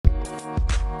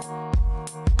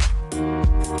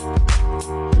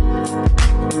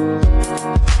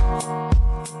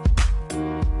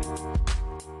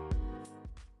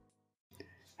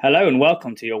Hello and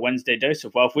welcome to your Wednesday dose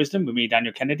of wealth wisdom with me,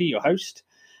 Daniel Kennedy, your host.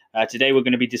 Today we're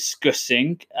going to be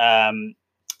discussing the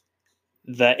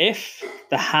if,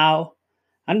 the how,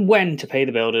 and when to pay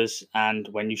the builders and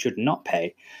when you should not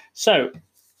pay. So,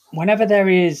 whenever there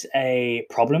is a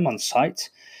problem on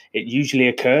site, it usually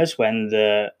occurs when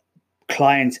the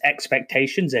client's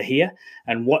expectations are here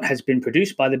and what has been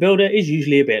produced by the builder is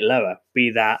usually a bit lower,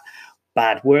 be that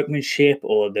bad workmanship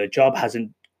or the job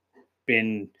hasn't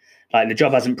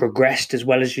progressed as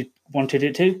well as you wanted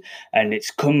it to, and it's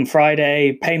come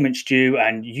Friday, payment's due,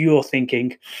 and you're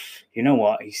thinking, you know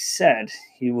what, he said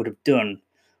he would have done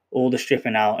all the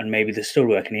stripping out and maybe the still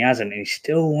work, and he hasn't, and he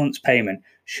still wants payment.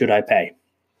 Should I pay?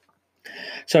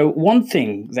 So one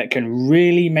thing that can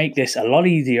really make this a lot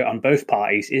easier on both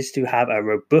parties is to have a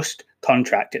robust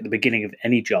contract at the beginning of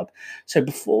any job. So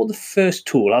before the first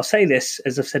tool, I'll say this,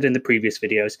 as I've said in the previous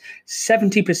videos,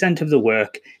 70% of the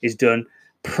work is done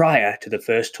prior to the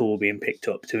first tool being picked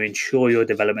up to ensure your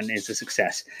development is a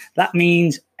success. That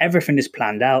means everything is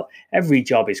planned out, every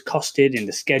job is costed in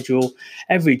the schedule,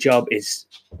 every job is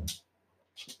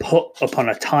put upon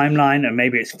a timeline, and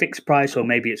maybe it's fixed price or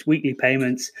maybe it's weekly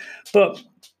payments, but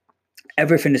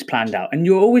everything is planned out. And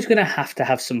you're always going to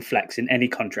have some flex in any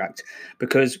contract,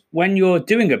 because when you're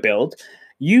doing a build,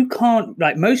 you can't,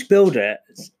 like most builders,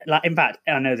 in fact,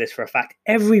 I know this for a fact,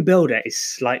 every builder is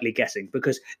slightly guessing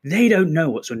because they don't know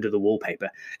what's under the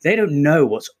wallpaper. They don't know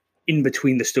what's in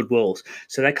between the stud walls.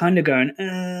 So they're kind of going,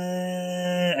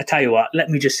 I tell you what,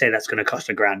 let me just say that's going to cost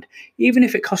 £1,000. Even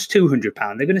if it costs £200,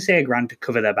 they're going to say £1,000 to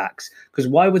cover their backs, because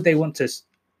why would they want to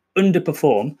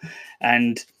underperform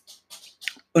and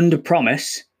under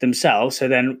promise themselves? So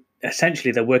then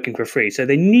essentially they're working for free. So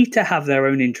they need to have their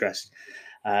own interest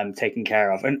taken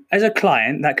care of. And as a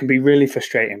client, that can be really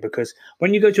frustrating, because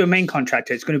when you go to a main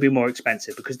contractor, it's going to be more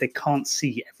expensive because they can't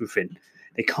see everything.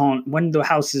 They can't, when the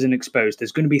house isn't exposed,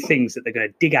 there's going to be things that they're going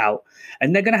to dig out,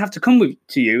 and they're going to have to come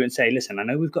to you and say, listen, I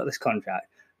know we've got this contract,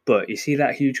 but you see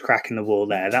that huge crack in the wall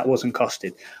there? That wasn't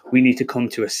costed. We need to come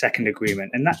to a second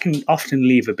agreement. And that can often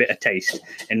leave a bitter taste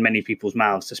in many people's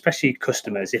mouths, especially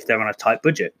customers if they're on a tight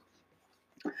budget.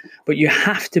 But you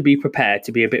have to be prepared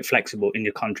to be a bit flexible in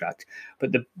your contract.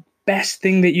 But the best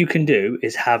thing that you can do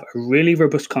is have a really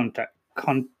robust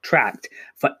contract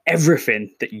for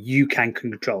everything that you can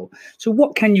control. So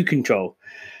what can you control?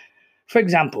 For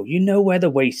example, you know where the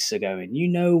wastes are going. You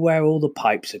know where all the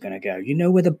pipes are going to go. You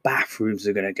know where the bathrooms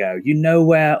are going to go. You know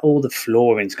where all the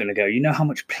flooring is going to go. You know how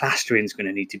much plastering is going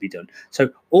to need to be done.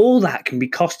 So all that can be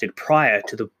costed prior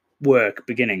to the work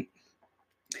beginning.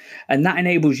 And that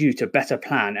enables you to better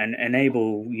plan and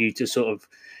enable you to sort of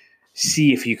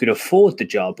see if you could afford the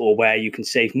job or where you can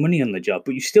save money on the job.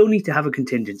 But you still need to have a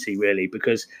contingency, really,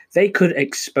 because they could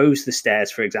expose the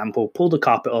stairs, for example, pull the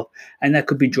carpet up, and there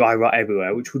could be dry rot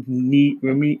everywhere, which would mean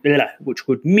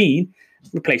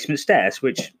replacement stairs,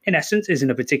 which in essence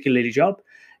isn't a particularly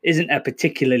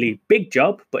big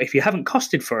job. But if you haven't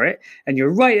costed for it and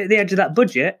you're right at the edge of that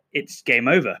budget, it's game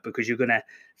over, because you're going to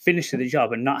finish the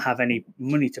job and not have any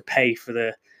money to pay for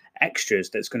the extras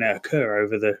that's going to occur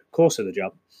over the course of the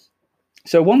job.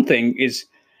 So one thing is,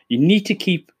 you need to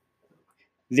keep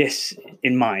this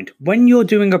in mind. When you're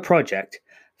doing a project,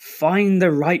 find the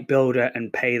right builder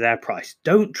and pay their price.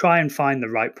 Don't try and find the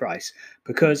right price,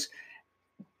 because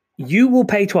you will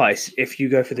pay twice if you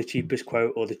go for the cheapest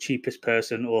quote or the cheapest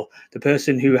person or the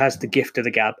person who has the gift of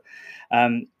the gab.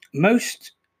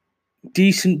 Most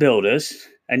decent builders,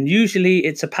 and usually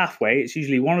it's a pathway, it's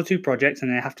usually one or two projects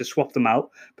and they have to swap them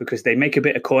out because they make a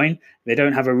bit of coin. They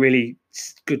don't have a really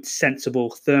good,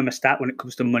 sensible thermostat when it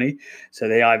comes to money. So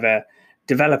they either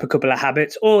develop a couple of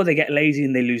habits or they get lazy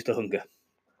and they lose the hunger.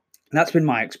 And that's been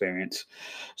my experience.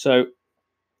 So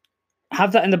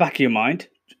have that in the back of your mind.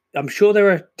 I'm sure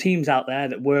there are teams out there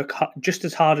that work just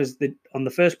as hard on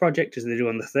the first project as they do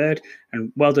on the third,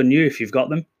 and well done you if you've got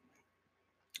them.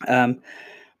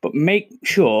 But make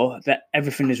sure that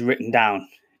everything is written down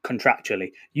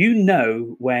contractually. You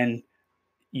know when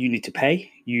you need to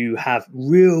pay. You have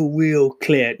real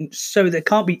clear. So there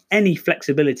can't be any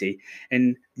flexibility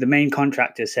in the main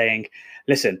contractor saying,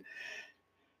 listen,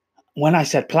 when I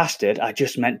said plastered, I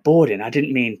just meant boarding. I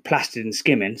didn't mean plastered and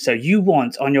skimming. So you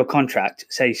want on your contract,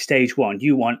 say stage 1,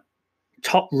 you want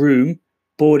top room,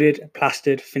 boarded,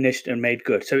 plastered, finished, and made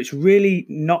good. So it's really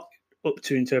not up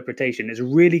to interpretation. There's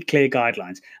really clear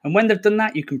guidelines. And when they've done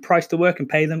that, you can price the work and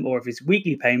pay them, or if it's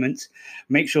weekly payments,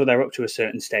 make sure they're up to a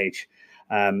certain stage.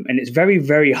 And it's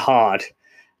very hard.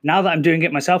 Now that I'm doing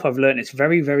it myself, I've learned it's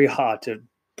very hard to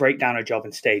break down a job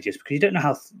in stages, because you don't know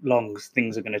how long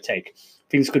things are going to take.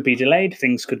 Things could be delayed.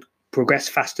 Things could progress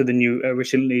faster than you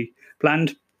originally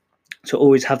planned. So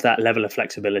always have that level of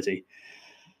flexibility.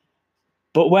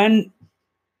 But when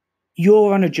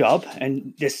you're on a job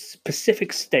and there's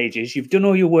specific stages, you've done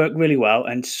all your work really well,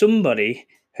 and somebody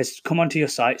has come onto your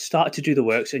site, started to do the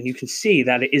works, and you can see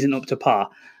that it isn't up to par.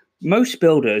 Most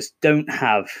builders don't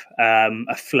have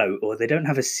a float, or they don't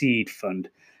have a seed fund.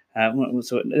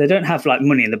 They don't have like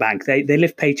money in the bank. They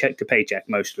live paycheck to paycheck.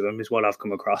 Most of them is what I've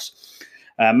come across.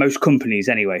 Most companies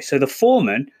anyway. So the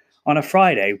foreman on a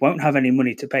Friday won't have any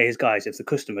money to pay his guys if the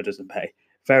customer doesn't pay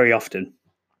very often.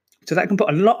 So that can put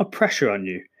a lot of pressure on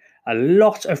you. A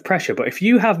lot of pressure. But if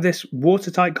you have this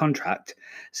watertight contract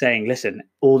saying, listen,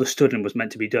 all the studding was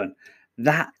meant to be done,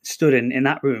 that studding in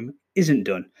that room isn't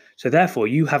done. So therefore,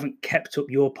 you haven't kept up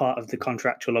your part of the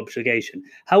contractual obligation.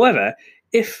 However,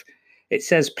 if it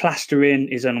says plastering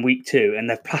is on week 2 and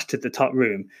they've plastered the top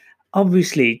room,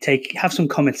 obviously have some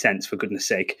common sense, for goodness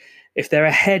sake. If they're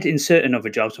ahead in certain other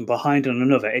jobs and behind on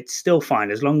another, it's still fine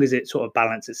as long as it sort of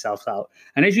balances itself out.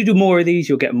 And as you do more of these,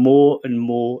 you'll get more and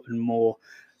more and more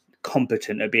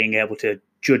competent at being able to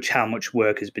judge how much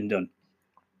work has been done.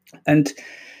 And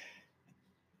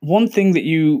one thing that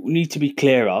you need to be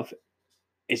clear of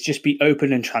is just be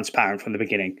open and transparent from the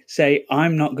beginning. Say,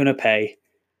 I'm not going to pay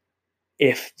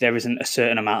if there isn't a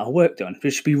certain amount of work done.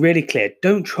 Just be really clear.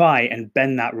 Don't try and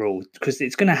bend that rule, because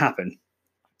it's going to happen.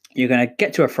 You're going to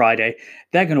get to a Friday,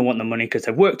 they're going to want the money because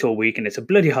they've worked all week, and it's a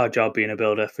bloody hard job being a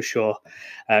builder for sure.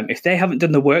 If they haven't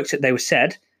done the works that they were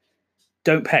said,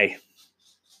 don't pay.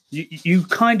 You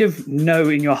kind of know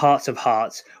in your hearts of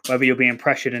hearts whether you're being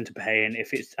pressured into paying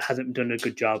if it hasn't done a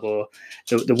good job or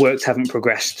the works haven't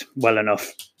progressed well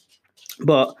enough.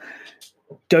 But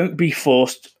don't be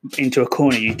forced into a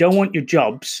corner. You don't want your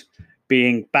jobs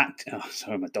being backed. Oh,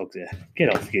 sorry, my dog's here.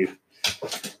 Get off you.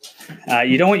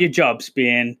 You don't want your jobs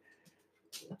being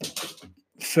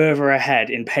further ahead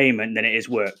in payment than it is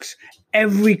works.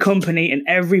 Every company and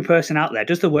every person out there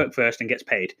does the work first and gets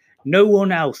paid. No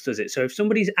one else does it. So if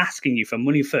somebody's asking you for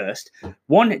money first,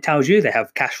 one, it tells you they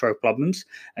have cash flow problems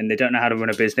and they don't know how to run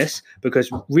a business,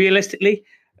 because realistically,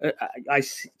 I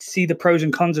see the pros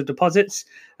and cons of deposits,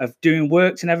 of doing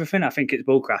works and everything. I think it's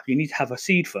bullcrap. You need to have a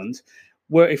seed fund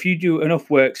where if you do enough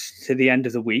works to the end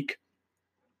of the week,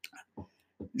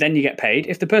 then you get paid.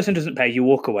 If the person doesn't pay, you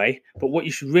walk away. But what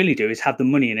you should really do is have the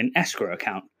money in an escrow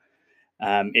account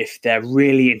if they're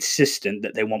really insistent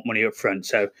that they want money up front.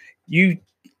 So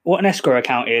what an escrow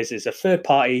account is a third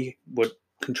party would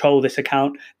control this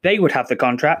account. They would have the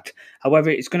contract. However,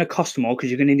 it's going to cost more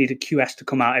because you're going to need a QS to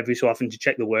come out every so often to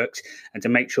check the works and to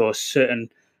make sure a certain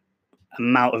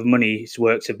amount of money's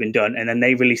works have been done, and then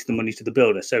they release the money to the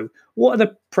builder. So what are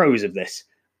the pros of this?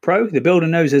 Pro, the builder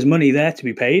knows there's money there to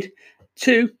be paid.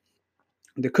 2,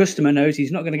 the customer knows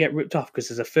he's not going to get ripped off because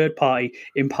there's a third party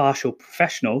impartial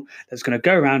professional that's going to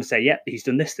go around and say, yeah, he's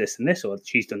done this, this, and this, or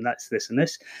she's done that, this, and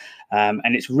this.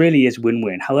 And it really is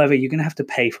win-win. However, you're going to have to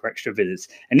pay for extra visits.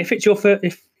 And if it's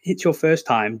your first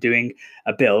time doing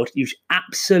a build, you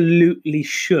absolutely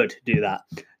should do that.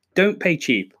 Don't pay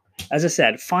cheap. As I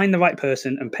said, find the right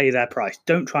person and pay their price.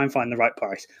 Don't try and find the right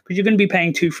price, because you're going to be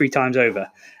paying 2-3 times over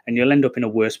and you'll end up in a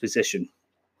worse position.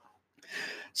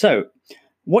 So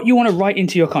what you want to write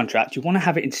into your contract, you want to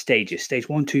have it in stages, stage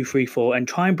 1, 2, 3, 4, and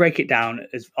try and break it down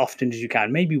as often as you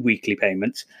can, maybe weekly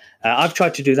payments. I've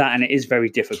tried to do that and it is very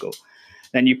difficult.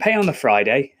 Then you pay on the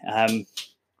Friday and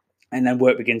then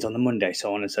work begins on the Monday,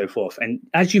 so on and so forth. And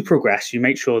as you progress, you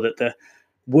make sure that the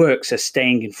works are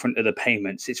staying in front of the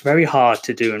payments. It's very hard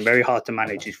to do and very hard to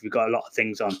manage if you've got a lot of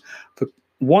things on. But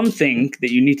one thing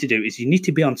that you need to do is you need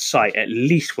to be on site at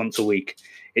least once a week.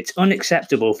 It's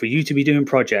unacceptable for you to be doing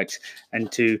projects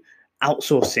and to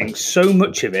outsourcing so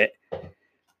much of it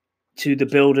to the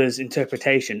builder's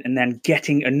interpretation and then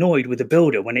getting annoyed with the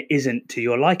builder when it isn't to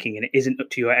your liking and it isn't up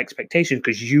to your expectations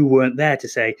because you weren't there to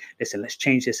say, listen, let's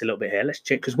change this a little bit here. Let's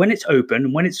check, because when it's open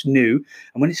and when it's new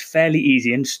and when it's fairly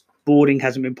easy and boarding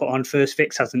hasn't been put on, first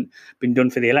fix hasn't been done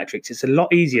for the electrics, it's a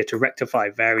lot easier to rectify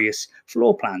various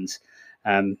floor plans.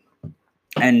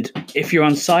 And if you're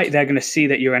on site, they're going to see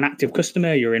that you're an active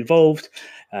customer, you're involved.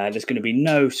 There's going to be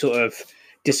no sort of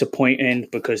disappointing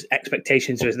because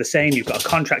expectations are the same. You've got a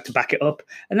contract to back it up.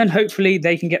 And then hopefully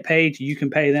they can get paid, you can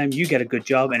pay them, you get a good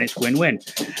job, and it's win-win.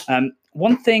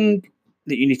 One thing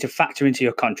that you need to factor into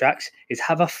your contracts is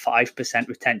have a 5%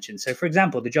 retention. So, for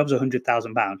example, the job's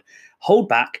 £100,000. Hold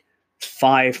back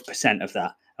 5% of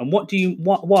that. And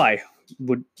why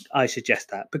would I suggest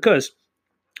that? Because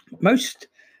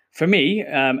for me,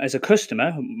 as a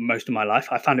customer, most of my life,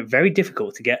 I found it very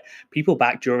difficult to get people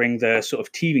back during the sort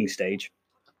of teething stage.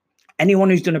 Anyone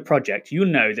who's done a project, you'll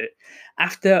know that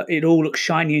after it all looks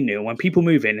shiny and new, when people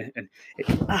move in and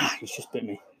he's just bit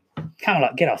me.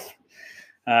 Camelot, get off.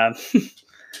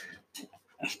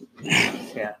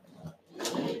 Yeah.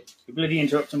 You're bloody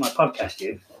interrupting my podcast,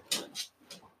 you.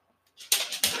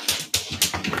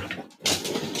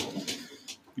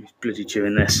 He's bloody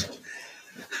chewing this.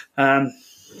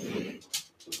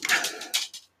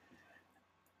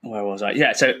 Where was I?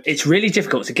 Yeah, so it's really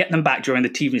difficult to get them back during the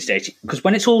teething stage because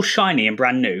when it's all shiny and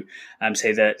brand new,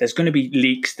 say that there's going to be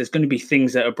leaks, there's going to be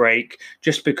things that are break,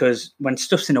 just because when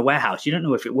stuff's in a warehouse, you don't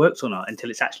know if it works or not until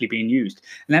it's actually being used.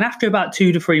 And then after about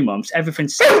 2 to 3 months,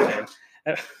 everything's settled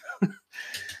in.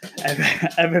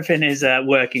 Everything is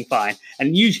working fine,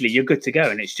 and usually you're good to go,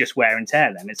 and it's just wear and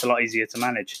tear. Then it's a lot easier to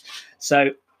manage. So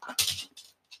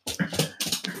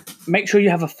make sure you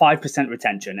have a 5%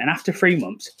 retention, and after 3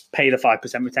 months, pay the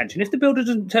 5% retention. If the builder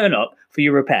doesn't turn up for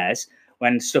your repairs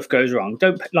when stuff goes wrong,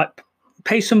 don't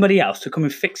pay somebody else to come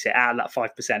and fix it out of that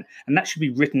 5%, and that should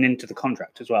be written into the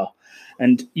contract as well.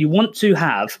 And you want to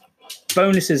have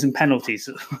bonuses and penalties.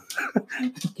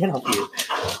 Get off you.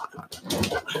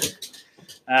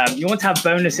 You want to have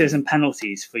bonuses and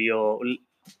penalties for your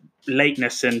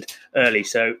lateness and early.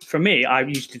 So for me, I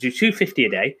used to do $250 a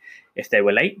day if they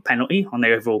were late, penalty on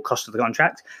the overall cost of the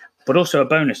contract, but also a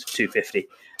bonus of $250.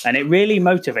 And it really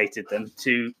motivated them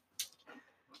to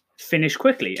finish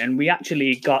quickly. And we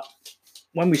actually got,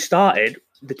 when we started,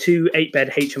 the 2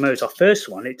 8-bed HMOs, our first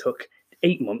one, it took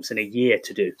 8 months and a year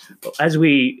to do. But as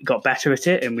we got better at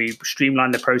it and we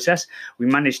streamlined the process, we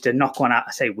managed to knock one out.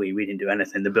 I say we didn't do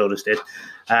anything, the builders did.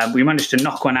 We managed to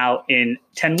knock one out in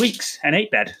 10 weeks, an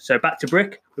 8-bed. So back to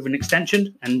brick with an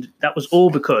extension. And that was all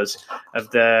because of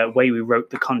the way we wrote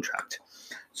the contract.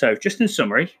 So just in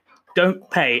summary, don't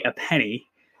pay a penny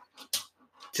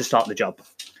to start the job.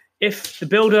 If the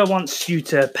builder wants you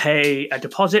to pay a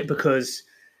deposit because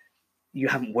you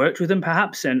haven't worked with them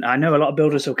perhaps, and I know a lot of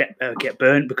builders will get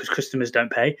burnt because customers don't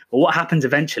pay, but what happens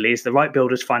eventually is the right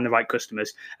builders find the right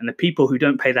customers, and the people who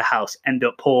don't pay the house end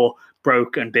up poor,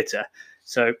 broke and bitter.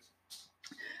 So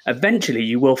eventually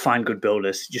you will find good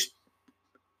builders.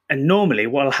 And normally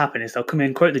what will happen is they'll come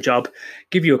in, quote the job,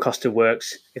 give you a cost of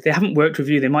works. If they haven't worked with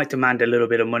you, they might demand a little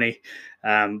bit of money.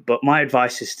 But my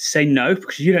advice is to say no,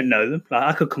 because you don't know them. Like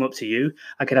I could come up to you.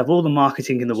 I could have all the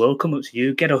marketing in the world, come up to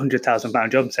you, get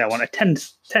 £100,000 job and say, I want a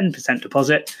 10%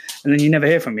 deposit. And then you never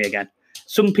hear from me again.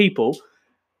 Some people,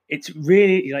 it's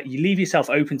really like you leave yourself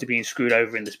open to being screwed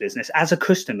over in this business. As a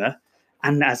customer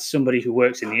and as somebody who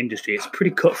works in the industry, it's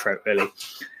pretty cutthroat really.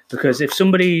 Because if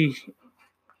somebody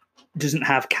doesn't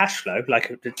have cash flow like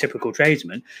a typical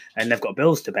tradesman and they've got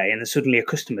bills to pay and then suddenly a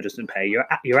customer doesn't pay,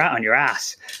 you're out on your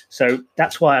ass. So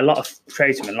that's why a lot of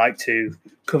tradesmen like to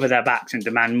cover their backs and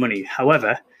demand money.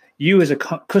 However, you as a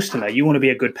customer, you want to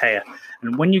be a good payer,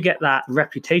 and when you get that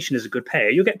reputation as a good payer,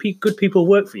 you'll get good people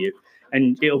work for you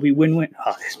and it'll be win-win.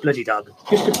 Oh, this bloody dog,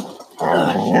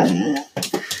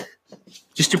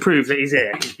 just to prove that he's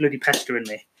here, he's bloody pestering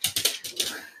me.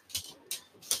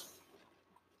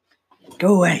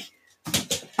 Go away.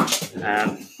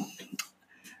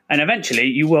 And eventually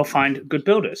you will find good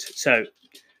builders. So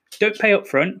don't pay up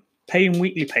front, pay in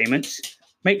weekly payments.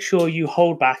 Make sure you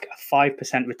hold back a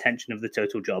 5% retention of the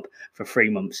total job for 3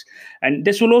 months. And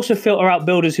this will also filter out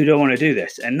builders who don't want to do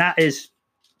this. And that is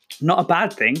not a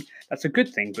bad thing. That's a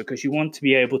good thing, because you want to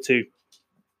be able to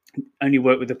only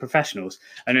work with the professionals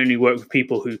and only work with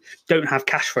people who don't have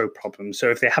cash flow problems. So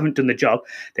if they haven't done the job,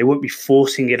 they won't be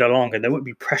forcing it along and they won't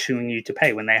be pressuring you to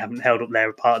pay when they haven't held up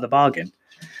their part of the bargain.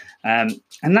 And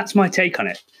that's my take on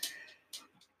it.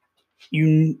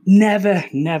 You never,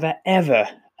 ever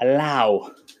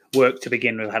allow work to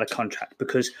begin without a contract,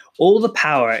 because all the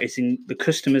power is in the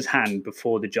customer's hand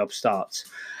before the job starts.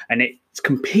 And it's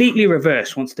completely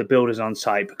reversed once the builder's on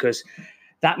site, because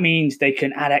that means they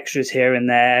can add extras here and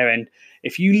there. And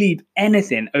if you leave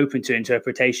anything open to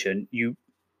interpretation, you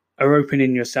are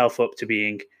opening yourself up to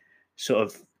being sort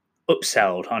of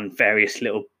upselled on various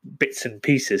little bits and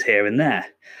pieces here and there.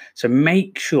 So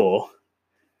make sure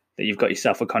that you've got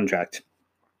yourself a contract.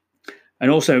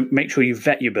 And also make sure you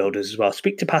vet your builders as well.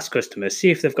 Speak to past customers, see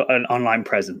if they've got an online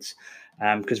presence.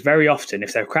 Because very often,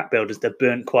 if they're crap builders, they've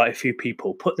burnt quite a few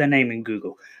people. Put their name in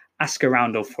Google. Ask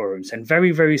around on forums, and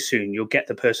very, very soon you'll get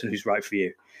the person who's right for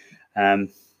you. And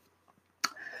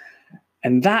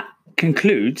that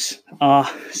concludes our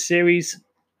series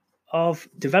of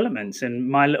developments and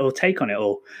my little take on it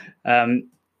all.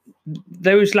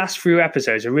 Those last few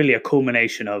episodes are really a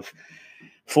culmination of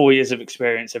 4 years of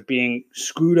experience of being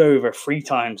screwed over 3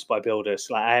 times by builders.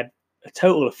 Like I had a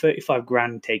total of 35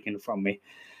 grand taken from me.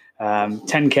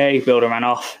 10K, builder ran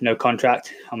off, no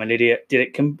contract, I'm an idiot.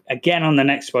 Did it again on the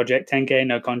next project, 10K,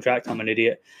 no contract, I'm an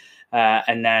idiot.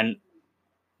 And then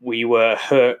we were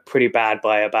hurt pretty bad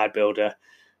by a bad builder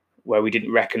where we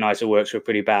didn't recognize the works were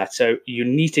pretty bad. So you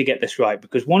need to get this right,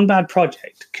 because one bad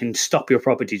project can stop your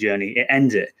property journey. It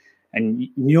ends it. And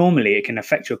normally it can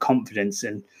affect your confidence,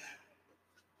 and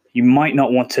you might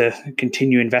not want to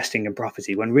continue investing in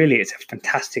property when really it's a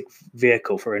fantastic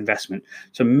vehicle for investment.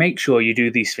 So make sure you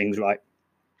do these things right.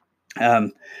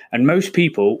 And most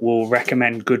people will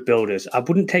recommend good builders. I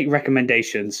wouldn't take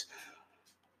recommendations.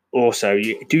 Also,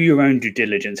 you do your own due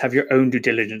diligence, have your own due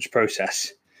diligence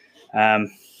process.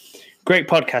 Great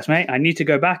podcast, mate. I need to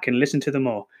go back and listen to them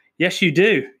all. Yes, you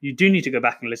do. You do need to go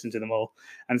back and listen to them all.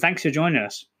 And thanks for joining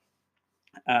us.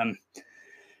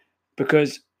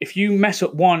 Because if you mess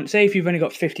up one, say if you've only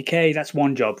got 50K, that's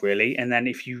one job really. And then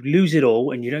if you lose it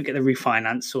all and you don't get the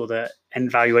refinance or the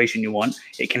end valuation you want,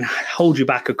 it can hold you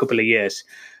back a couple of years.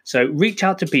 So reach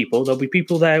out to people. There'll be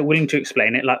people there willing to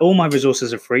explain it. Like, all my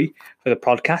resources are free for the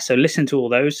podcast. So listen to all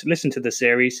those, listen to the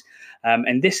series.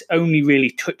 And this only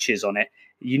really touches on it.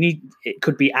 It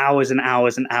could be hours and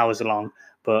hours and hours long,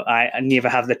 but I neither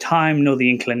have the time nor the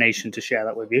inclination to share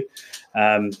that with you,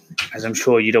 as I'm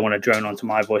sure you don't want to drone onto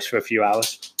my voice for a few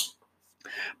hours.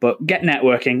 But get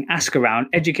networking, ask around,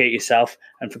 educate yourself,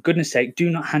 and for goodness sake, do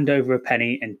not hand over a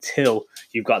penny until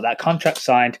you've got that contract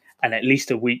signed and at least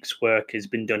a week's work has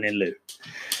been done in lieu.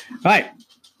 Right.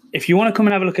 If you want to come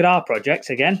and have a look at our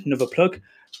projects, again, another plug,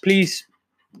 please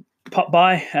pop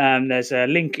by. There's a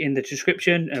link in the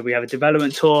description. We have a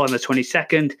development tour on the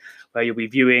 22nd where you'll be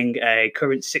viewing a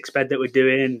current 6-bed that we're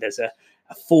doing. There's a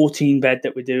 14-bed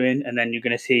that we're doing, and then you're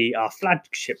going to see our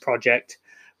flagship project,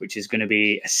 which is going to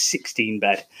be a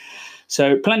 16-bed.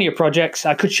 So plenty of projects.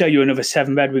 I could show you another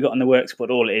 7-bed we got in the works, but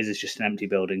all it is just an empty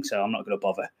building, so I'm not going to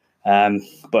bother.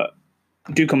 But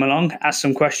do come along, ask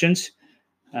some questions.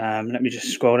 Let me just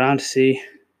scroll down to see.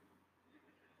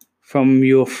 From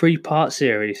your 3-part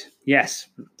series. Yes,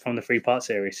 from the 3-part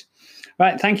series.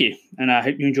 Right, thank you. And I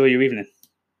hope you enjoy your evening.